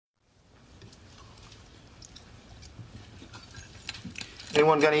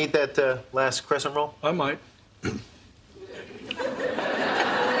Anyone gonna eat that last crescent roll? I might.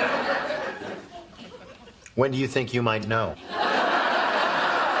 When do you think you might know?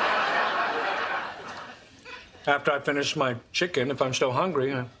 After I finish my chicken, if I'm still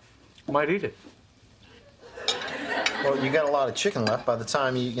hungry, I might eat it. Well, you got a lot of chicken left. By the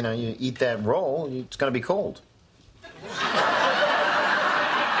time you eat that roll, it's gonna be cold.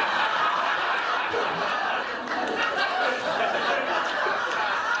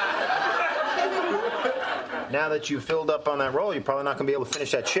 Now that you filled up on that roll, you're probably not gonna be able to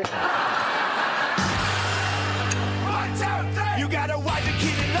finish that chicken. 1, 2, 3. You got a wife and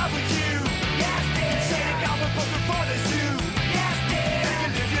kid in love with you. Yes, dear. Say the government book before the zoo. Yes, dear.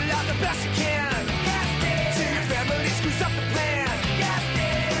 And you live your life the best you can. Yes, dear. Till your family screws up the plan. Yes,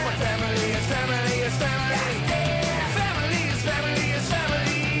 dear. But family is family is family. Yes, dear. Family is family is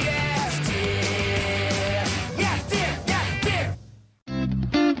family. Yes, dear. Yes, dear. Yes, dear.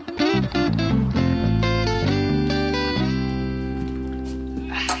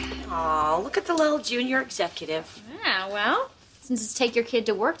 Aw, look at the little junior executive. Yeah, well, since it's take your kid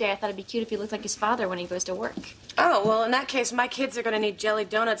to work day, I thought it'd be cute if he looked like his father when he goes to work. Oh, well, in that case, my kids are going to need jelly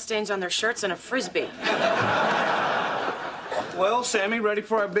donut stains on their shirts and a Frisbee. Well, Sammy, ready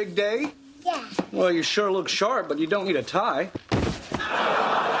for our big day? Yeah. Well, you sure look sharp, but you don't need a tie.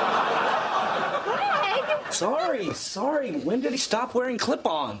 Greg! Sorry. When did he stop wearing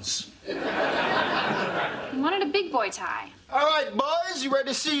clip-ons? He wanted a big boy tie. All right, boys, you ready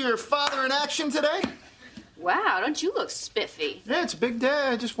to see your father in action today? Wow, don't you look spiffy? Yeah, it's a big day.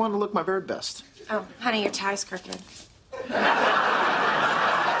 I just wanted to look my very best. Oh, honey, your tie's crooked.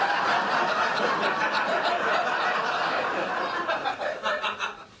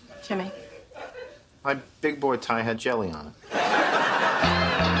 Jimmy. My big boy tie had jelly on it.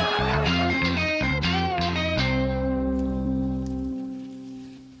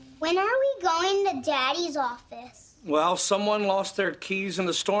 When are we going to Daddy's office? Well, someone lost their keys in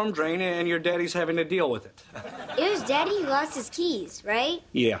the storm drain, and your daddy's having to deal with it. It was Daddy who lost his keys, right?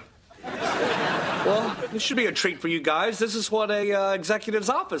 Yeah. Well, this should be a treat for you guys. This is what a executive's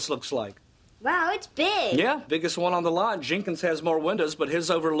office looks like. Wow, it's big. Yeah, biggest one on the lot. Jenkins has more windows, but his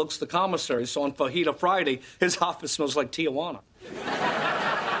overlooks the commissary, so on Fajita Friday, his office smells like Tijuana.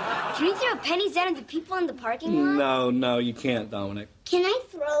 Can we throw pennies down at the people in the parking lot? No, you can't, Dominic. Can I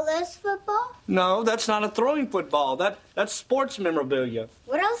throw this football? No, that's not a throwing football. That's sports memorabilia.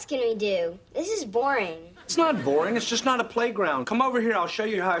 What else can we do? This is boring. It's not boring. It's just not a playground. Come over here. I'll show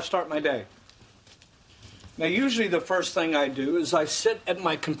you how I start my day. Now, usually the first thing I do is I sit at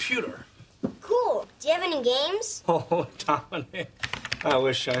my computer. Cool. Do you have any games? Oh, Dominic, I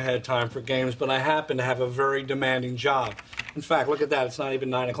wish I had time for games, but I happen to have a very demanding job. In fact, look at that. It's not even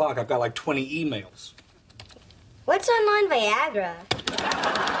 9 o'clock. I've got like 20 emails. What's online Viagra?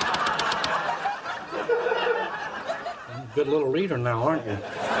 Good little reader now, aren't you?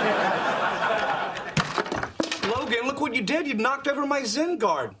 Logan, look what you did. You knocked over my Zen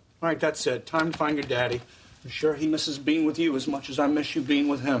guard. All right, that's it. Time to find your daddy. I'm sure he misses being with you as much as I miss you being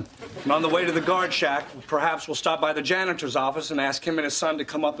with him. And on the way to the guard shack, perhaps we'll stop by the janitor's office and ask him and his son to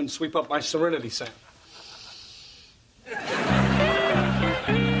come up and sweep up my Serenity Center.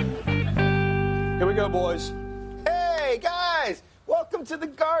 Here we go, boys. Hey, guys! Welcome to the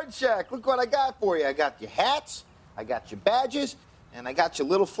guard shack. Look what I got for you. I got your hats, I got your badges, and I got your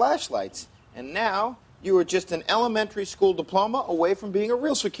little flashlights. And now, you are just an elementary school diploma away from being a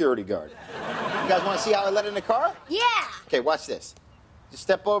real security guard. You guys want to see how I let in the car? Yeah. Okay, watch this. You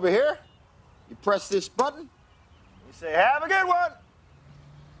step over here, you press this button, you say, have a good one.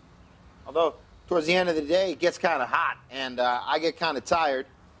 Although, towards the end of the day, it gets kind of hot, and I get kind of tired,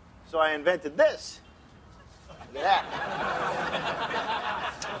 so I invented this. Look at that.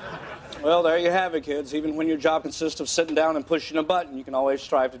 Well, there you have it, kids. Even when your job consists of sitting down and pushing a button, you can always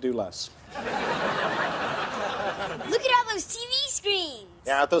strive to do less. Look at all those TV screens.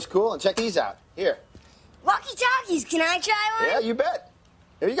 Yeah, aren't those cool? And check these out. Here. Walkie-talkies. Can I try one? Yeah, you bet.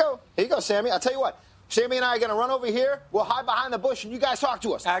 Here you go. Here you go, Sammy. I'll tell you what. Sammy and I are going to run over here. We'll hide behind the bush, and you guys talk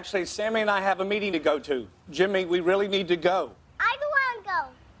to us. Actually, Sammy and I have a meeting to go to. Jimmy, we really need to go. I don't want to go.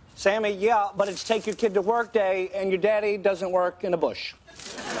 Sammy, yeah, but it's take your kid to work day, and your daddy doesn't work in a bush.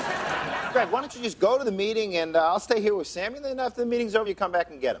 Greg, why don't you just go to the meeting, and I'll stay here with Sammy, and then after the meeting's over, you come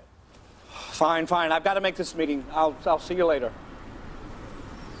back and get him. Fine. I've got to make this meeting. I'll see you later.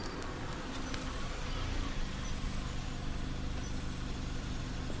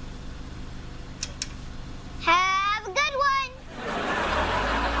 Have a good one.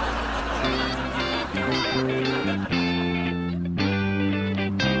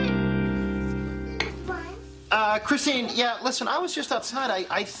 Christine, yeah, listen, I was just outside.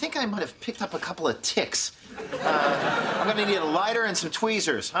 I think I might have picked up a couple of ticks. I'm gonna need a lighter and some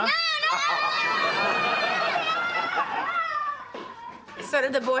tweezers, huh? So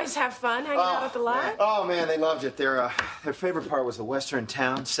did the boys have fun hanging out at the lot? Oh, man, they loved it. Their favorite part was the Western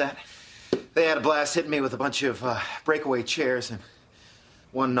Town set. They had a blast hitting me with a bunch of breakaway chairs and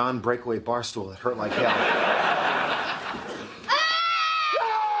one non-breakaway bar stool that hurt like hell.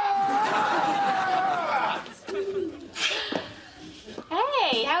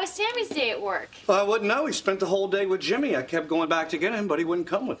 Hey, how was Sammy's day at work? I wouldn't know. He spent the whole day with Jimmy. I kept going back to get him, but he wouldn't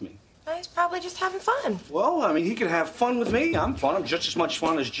come with me. He's probably just having fun. Well, I mean, he could have fun with me. I'm fun. I'm just as much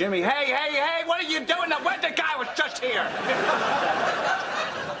fun as Jimmy. Hey, what are you doing? The weather guy was just here.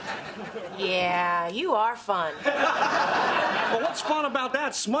 Yeah, you are fun. Well, what's fun about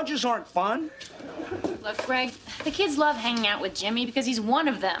that? Smudges aren't fun. Look, Greg, the kids love hanging out with Jimmy because he's one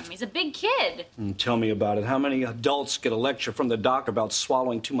of them. He's a big kid. Tell me about it. How many adults get a lecture from the doc about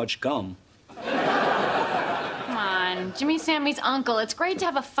swallowing too much gum? Come on, Jimmy's Sammy's uncle. It's great to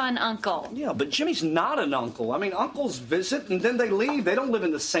have a fun uncle. Yeah, but Jimmy's not an uncle. I mean, uncles visit and then they leave. They don't live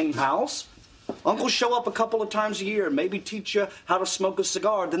in the same house. Uncles show up a couple of times a year, maybe teach you how to smoke a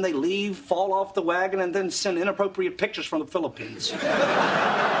cigar, then they leave, fall off the wagon, and then send inappropriate pictures from the Philippines.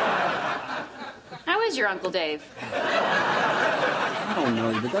 How is your Uncle Dave? I don't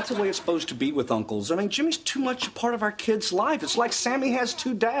know, but that's the way it's supposed to be with uncles. I mean, Jimmy's too much a part of our kid's life. It's like Sammy has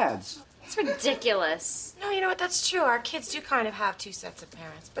two dads. It's ridiculous. No, you know what? That's true. Our kids do kind of have two sets of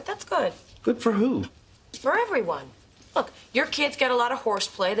parents, but that's good. Good for who? For everyone. Look, your kids get a lot of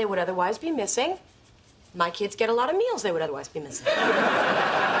horseplay they would otherwise be missing. My kids get a lot of meals they would otherwise be missing.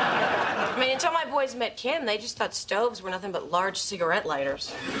 I mean, until my boys met Kim, they just thought stoves were nothing but large cigarette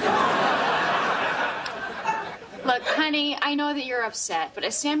lighters. Look, honey, I know that you're upset, but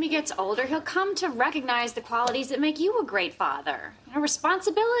as Sammy gets older, he'll come to recognize the qualities that make you a great father. You know,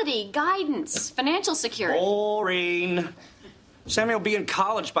 responsibility, guidance, financial security. Boring. Sammy will be in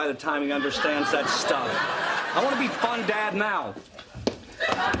college by the time he understands that stuff. I want to be fun dad now.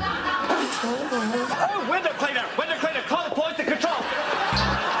 Oh, window cleaner! Window cleaner! Call the boys to control!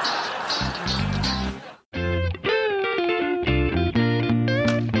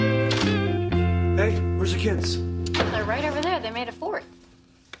 Hey, where's the kids? They're right over there. They made a fort.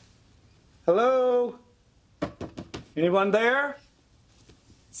 Hello? Anyone there?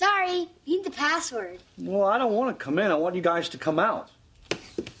 Sorry, need the password. Well, I don't want to come in. I want you guys to come out.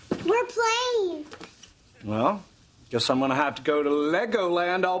 We're playing. Well, guess I'm gonna have to go to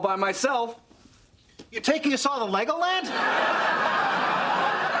Legoland all by myself. You taking us all to Legoland?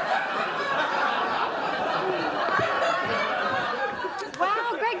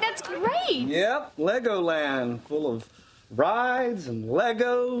 Wow, Greg, that's great. Yep, Legoland, full of rides and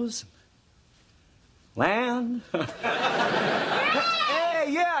Legos. Land.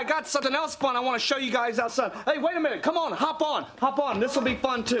 Hey, yeah, I got something else fun I want to show you guys outside. Hey, wait a minute. Come on, hop on. Hop on. This will be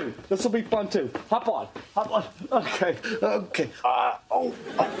fun, too. This will be fun, too. Hop on. Hop on. Okay. Okay. Oh,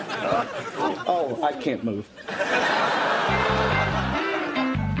 I can't move.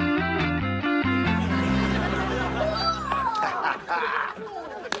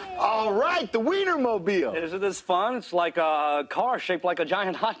 All right, the Wienermobile. Isn't this fun? It's like a car shaped like a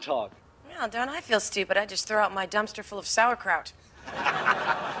giant hot dog. Well, don't I feel stupid? I just throw out my dumpster full of sauerkraut.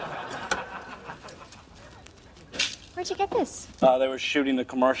 Where'd you get this? They were shooting the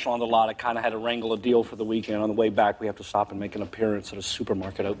commercial on the lot. I kind of had to wrangle a deal for the weekend. On the way back, we have to stop and make an appearance at a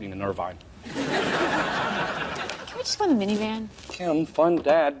supermarket opening in Irvine. Can we just go in the minivan? Kim, fun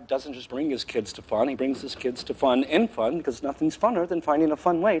dad doesn't just bring his kids to fun. He brings his kids to fun in fun because nothing's funner than finding a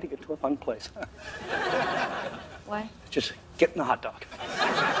fun way to get to a fun place. What? Just get in the hot dog.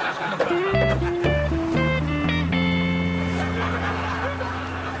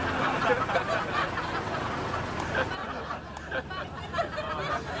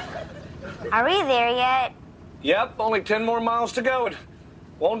 Are we there yet? Yep, only 10 more miles to go. It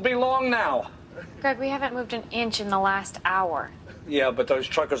won't be long now. Greg, we haven't moved an inch in the last hour. Yeah, but those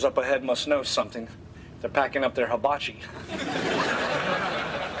truckers up ahead must know something. They're packing up their hibachi.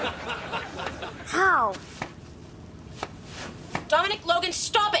 How? Dominic, Logan,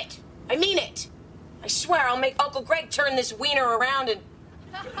 stop it! I mean it! I swear I'll make Uncle Greg turn this wiener around and...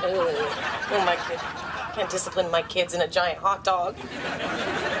 Oh, my kid. Can't discipline my kids in a giant hot dog.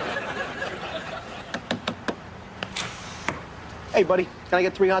 Hey, buddy, can I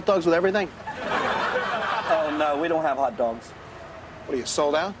get 3 hot dogs with everything? Oh, no, we don't have hot dogs. What are you,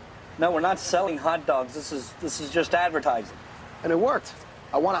 sold out? No, we're not selling hot dogs. This is just advertising. And it worked.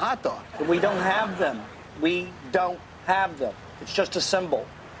 I want a hot dog. But we don't have them. We don't have them. It's just a symbol.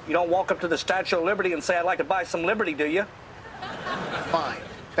 You don't walk up to the Statue of Liberty and say, I'd like to buy some Liberty, do you? Fine.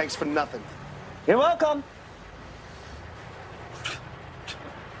 Thanks for nothing. You're welcome.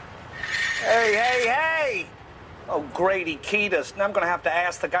 Hey! Oh, great, he keyed us. Now I'm going to have to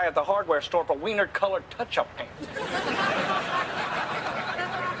ask the guy at the hardware store for wiener-colored touch-up pants.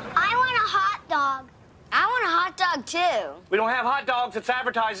 I want a hot dog. I want a hot dog, too. We don't have hot dogs. It's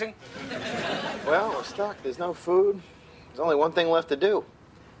advertising. Well, we're stuck. There's no food. There's only one thing left to do.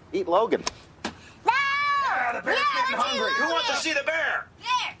 Eat Logan. No! Ah, the bear's getting let's hungry. eat Who wants to Logan. see the bear?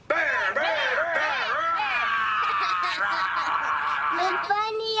 Bear! Bear! Look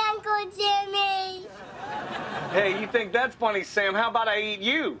funny, Uncle Jimmy. Hey, you think that's funny, Sam? How about I eat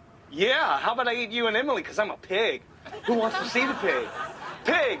you? Yeah, how about I eat you and Emily, because I'm a pig. Who wants to see the pig?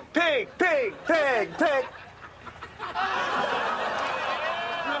 Pig, pig, pig, pig, pig.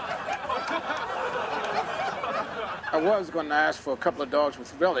 I was going to ask for a couple of dogs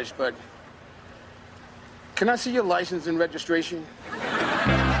with relish, but can I see your license and registration?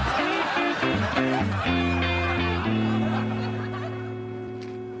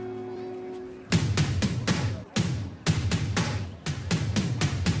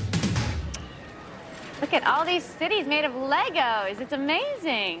 Look at all these cities made of Legos. It's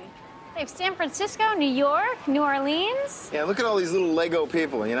amazing. They have San Francisco, New York, New Orleans. Yeah, look at all these little Lego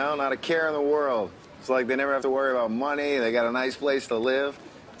people, you know, not a care in the world. It's like they never have to worry about money. They got a nice place to live.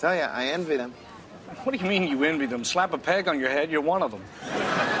 I tell you, I envy them. What do you mean you envy them? Slap a peg on your head, you're one of them.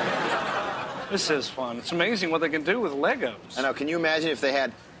 This is fun. It's amazing what they can do with Legos. I know. Can you imagine if they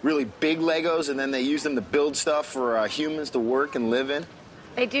had really big Legos and then they used them to build stuff for humans to work and live in?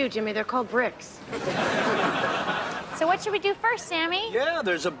 They do, Jimmy. They're called bricks. So what should we do first, Sammy? Yeah,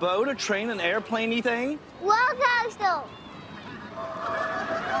 there's a boat, a train, an airplane-y thing. Roller coaster.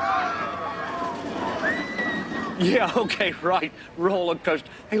 Yeah, okay, right. Roller coaster.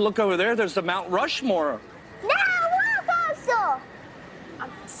 Hey, look over there. There's the Mount Rushmore. No, roller coaster.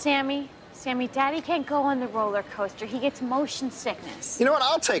 Sammy, Daddy can't go on the roller coaster. He gets motion sickness. You know what?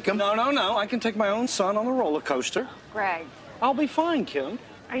 I'll take them. No. I can take my own son on the roller coaster. Greg, I'll be fine, Kim.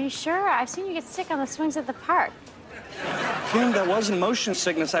 are you sure? I've seen you get sick on the swings at the park. Kim, that wasn't motion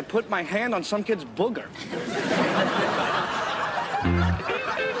sickness. I put my hand on some kid's booger.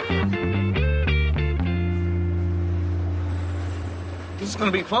 This is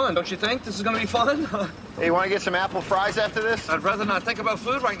going to be fun, don't you think? This is going to be fun? Hey, you want to get some apple fries after this? I'd rather not think about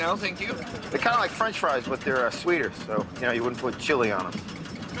food right now, thank you. They're kind of like French fries, but they're sweeter, so, you know, you wouldn't put chili on them.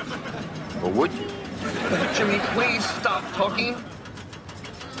 Or would you? Jimmy, please stop talking.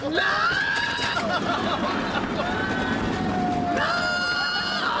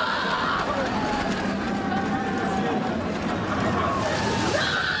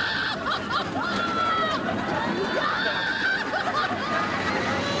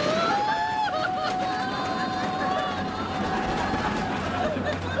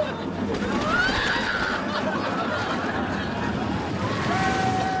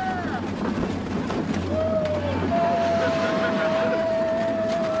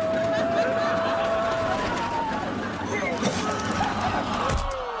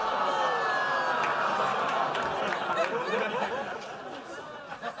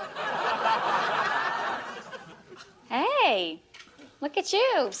 Hey, look at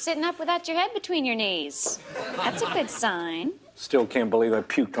you, sitting up without your head between your knees. That's a good sign. Still can't believe I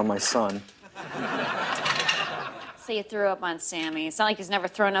puked on my son. So you threw up on Sammy. It's not like he's never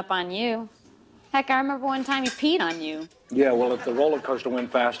thrown up on you. Heck, I remember one time he peed on you. Yeah, well, if the roller coaster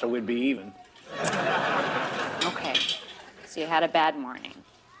went faster, we'd be even. Okay, so you had a bad morning.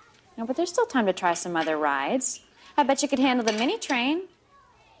 No, but there's still time to try some other rides. I bet you could handle the mini train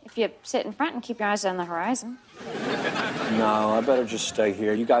if you sit in front and keep your eyes on the horizon. No, I better just stay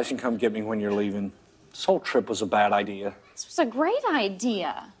here. You guys can come get me when you're leaving. This whole trip was a bad idea. This was a great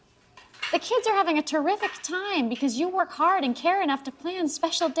idea. The kids are having a terrific time because you work hard and care enough to plan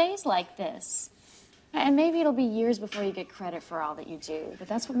special days like this. And maybe it'll be years before you get credit for all that you do, but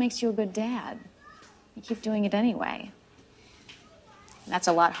that's what makes you a good dad. You keep doing it anyway. And that's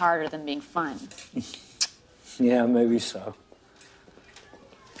a lot harder than being fun. Yeah, maybe so.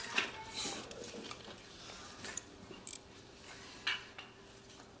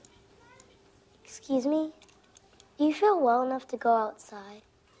 Excuse me? Do you feel well enough to go outside?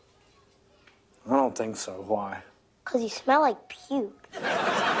 I don't think so. Why? 'Cause you smell like puke.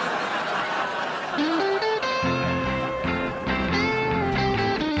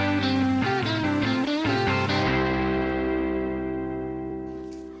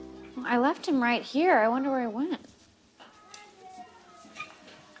 I left him right here. I wonder where he went.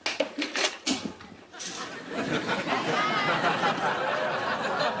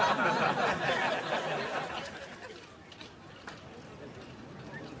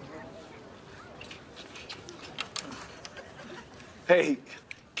 Hey,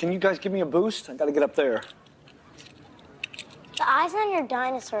 can you guys give me a boost? I gotta get up there. The eyes on your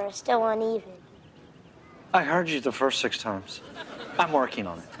dinosaur are still uneven. I heard you the first 6 times. I'm working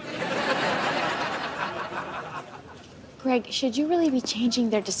on it. Greg, should you really be changing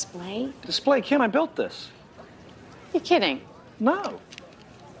their display? Display, Kim, I built this. You're kidding. No.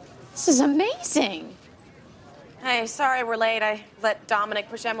 This is amazing. Hey, sorry we're late. I let Dominic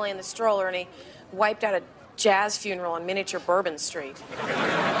push Emily in the stroller, and he wiped out a jazz funeral on miniature Bourbon Street.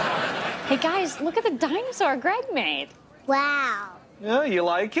 Hey, guys, look at the dinosaur Greg made. Wow. Yeah, you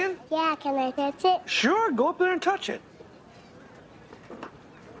like it? Yeah, can I touch it? Sure, go up there and touch it.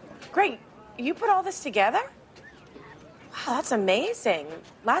 Greg, you put all this together? Wow, that's amazing.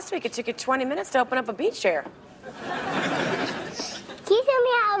 Last week it took you 20 minutes to open up a beach chair. Can you tell me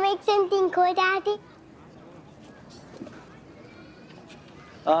how to make something cool, Daddy?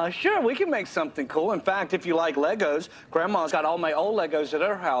 Sure, we can make something cool. In fact, if you like Legos, Grandma's got all my old Legos at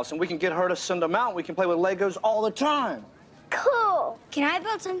her house, and we can get her to send them out. We can play with Legos all the time. Cool. Can I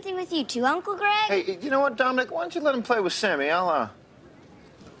build something with you too, Uncle Greg? Hey, you know what, Dominic? Why don't you let him play with Sammy? I'll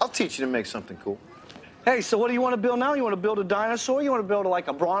teach you to make something cool. Hey, so what do you want to build now? You want to build a dinosaur? You want to build like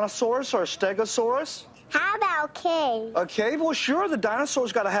a brontosaurus or a stegosaurus? How about cave? A cave? Well, sure, the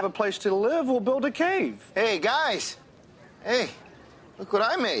dinosaur's got to have a place to live. We'll build a cave. Hey, guys. Hey, look what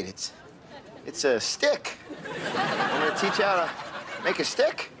I made. It's a stick. I'm going to teach you how to make a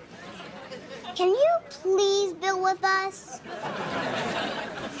stick. Can you please build with us?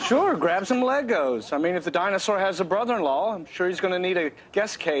 Sure, grab some Legos. I mean, if the dinosaur has a brother-in-law, I'm sure he's going to need a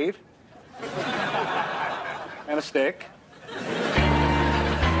guest cave. And a stick.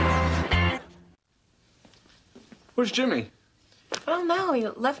 Where's Jimmy? I don't know. He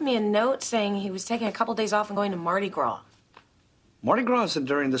left me a note saying he was taking a couple days off and going to Mardi Gras. Mardi Gras isn't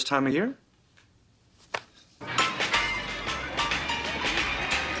during this time of year.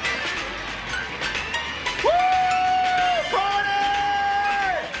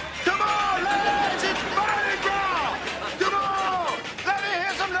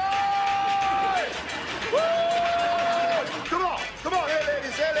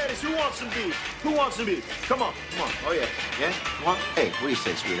 Who wants some beef? Come on, come on. Oh, yeah. Yeah? You want? Hey, what do you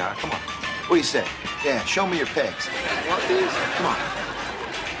say, sweetheart? Come on. What do you say? Yeah, show me your pegs. You want these? Come on.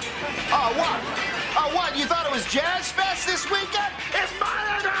 Oh, what? Oh, what? You thought it was Jazz Fest this weekend? It's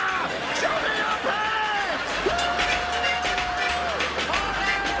Mardi Gras! Show me